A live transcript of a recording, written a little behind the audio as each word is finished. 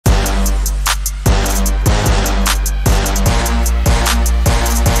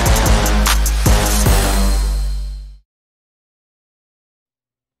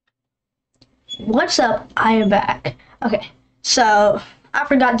what's up? I am back. Okay, so I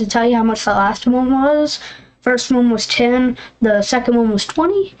forgot to tell you how much the last one was. First one was 10, the second one was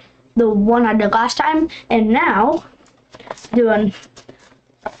 20, the one I did last time, and now doing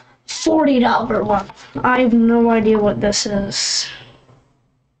 $40 one. I have no idea what this is.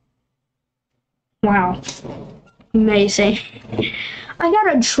 Wow, amazing. I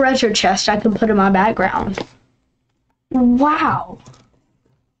got a treasure chest I can put in my background. Wow.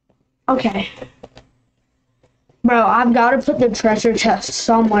 Okay. Bro, I've got to put the treasure chest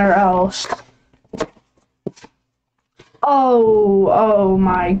somewhere else. Oh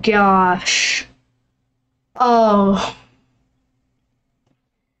my gosh. Oh.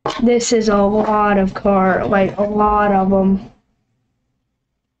 This is a lot of like a lot of them.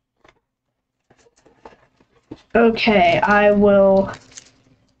 Okay, I will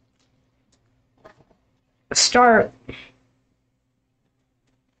start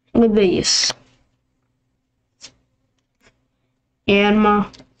with these. Anima,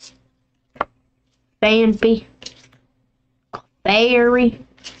 Bambi, Fairy,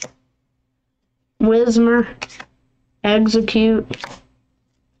 Whismer, Execute,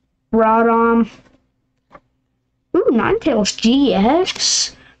 Rodom. Ooh, Ninetales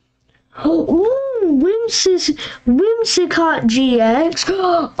GX. Ooh, Whimsicott GX.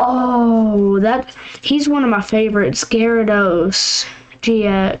 Oh, he's one of my favorites. Gyarados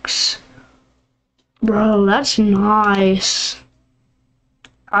GX. Bro, that's nice.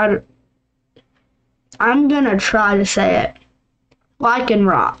 I'm gonna try to say it.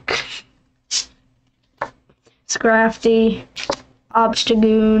 Lycanroc. Scrafty.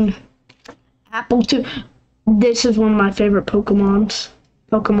 Obstagoon. Appletoon. This is one of my favorite Pokemon.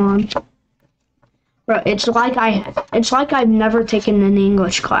 Bro, it's like I've never taken an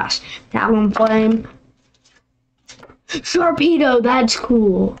English class. Talonflame. Sharpedo, that's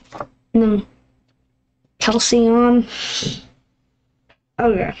cool. And then Calcium.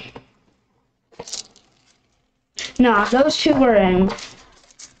 Okay. Nah, those two were in.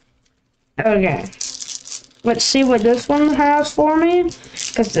 Okay. Let's see what this one has for me.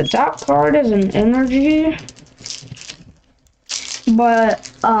 Because the top card is an energy.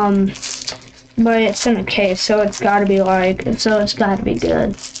 But it's in a case, so it's gotta be good.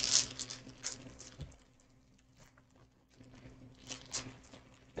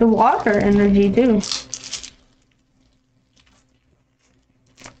 The water energy too.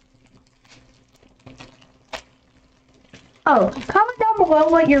 Oh, comment down below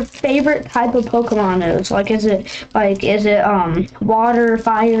what your favorite type of Pokemon is. Is it water,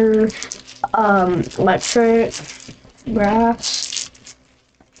 fire, electric, grass?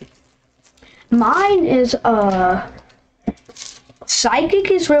 Mine is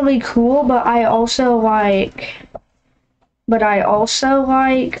psychic is really cool, but I also like but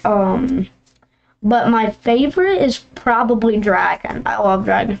my favorite is probably dragon. I love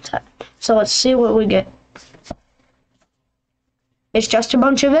dragon type. So let's see what we get. It's just a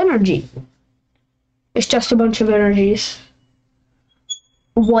bunch of energy. It's just a bunch of energies.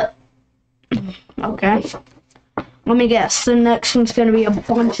 What? Okay. Let me guess. The next one's gonna be a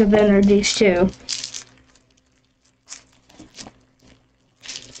bunch of energies too.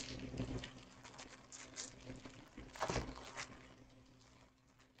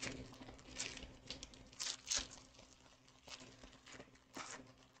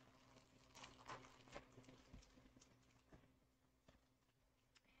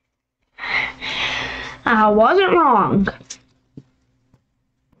 I wasn't wrong.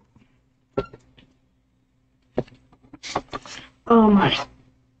 Oh my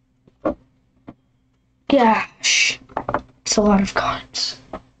gosh. It's a lot of cards.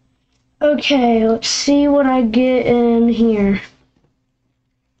 Okay, let's see what I get in here.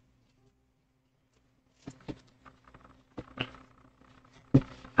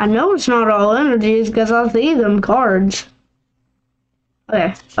 I know it's not all energies because I see them cards.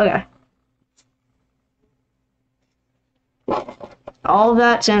 Okay. All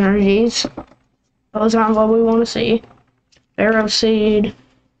that's energies. Those aren't what we want to see. Arrow Seed.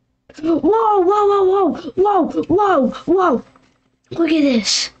 Whoa! Look at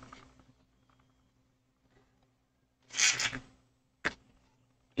this.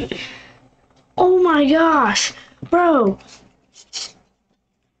 Oh my gosh, bro.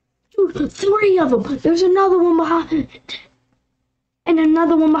 Dude, 3 of them. There's another one behind it. And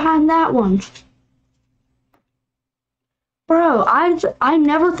another one behind that one. Bro, I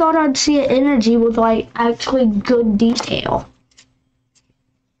never thought I'd see an energy with like actually good detail.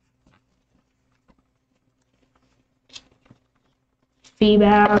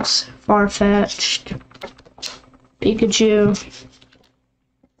 Feebas, Farfetch'd, Pikachu,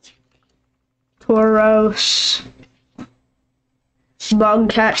 Tauros, Bug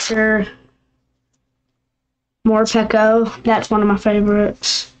Catcher, Morpeko. That's one of my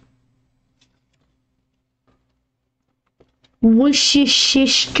favorites.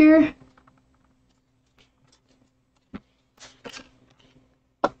 Wishishishker.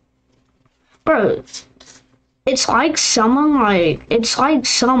 Bro, it's like someone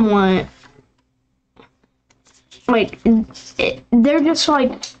they're just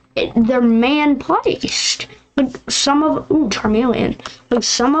like, they're man placed. Like some of, Charmeleon. Like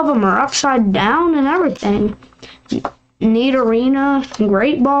some of them are upside down and everything. Nidorina,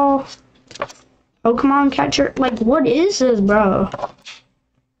 Great Ball, Pokemon Catcher. Like, what is this, bro?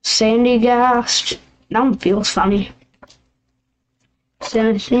 Sandygast. That one feels funny.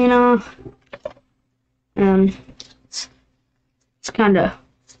 Senacina. It's kind of.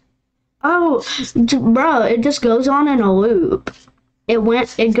 Oh, bro! It just goes on in a loop.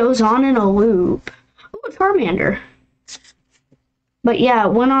 It goes on in a loop. Oh, Charmander. But yeah,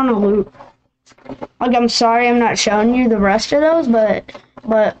 it went on a loop. Like, I'm sorry I'm not showing you the rest of those, but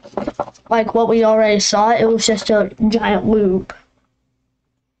like what we already saw, it was just a giant loop.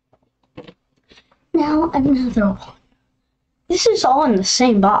 Now another one. This is all in the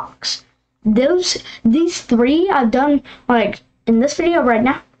same box. These three I've done, like, in this video right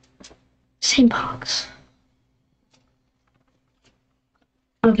now. Same box.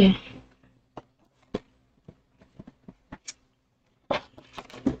 Okay.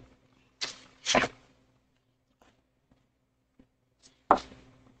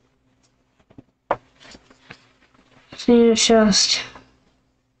 See, it's just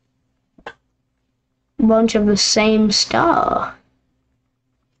a bunch of the same stuff.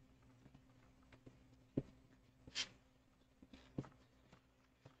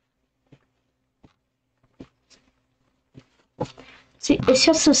 See, it's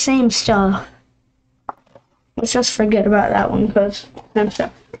just the same stuff. Let's just forget about that one, because I'm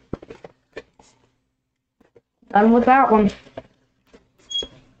so done with that one.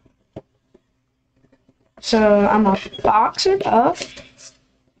 So I'm gonna box it up,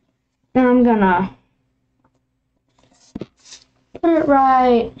 and I'm gonna put it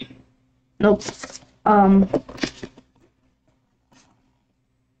right. Nope.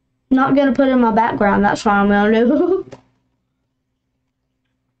 Not gonna put it in my background. That's what I'm gonna do.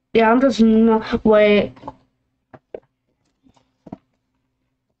 Yeah, I'm just not, wait.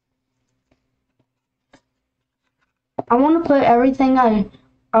 I want to put everything I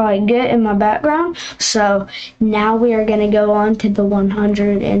get in my background. So now we are going to go on to the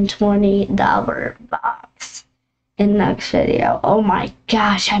 $120 box in the next video. Oh my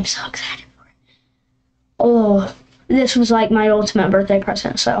gosh, I'm so excited for it. Oh, this was like my ultimate birthday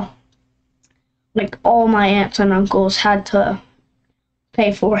present. So like all my aunts and uncles had to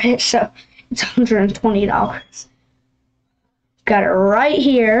pay for it, so it's $120. Got it right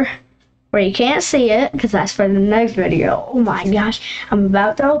here where you can't see it because that's for the next video. Oh my gosh, I'm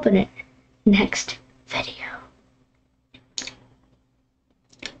about to open it. Next video.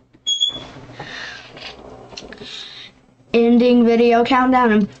 Ending video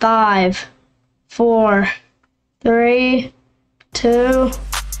countdown in 5, 4, 3, 2,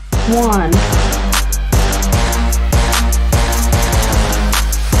 1.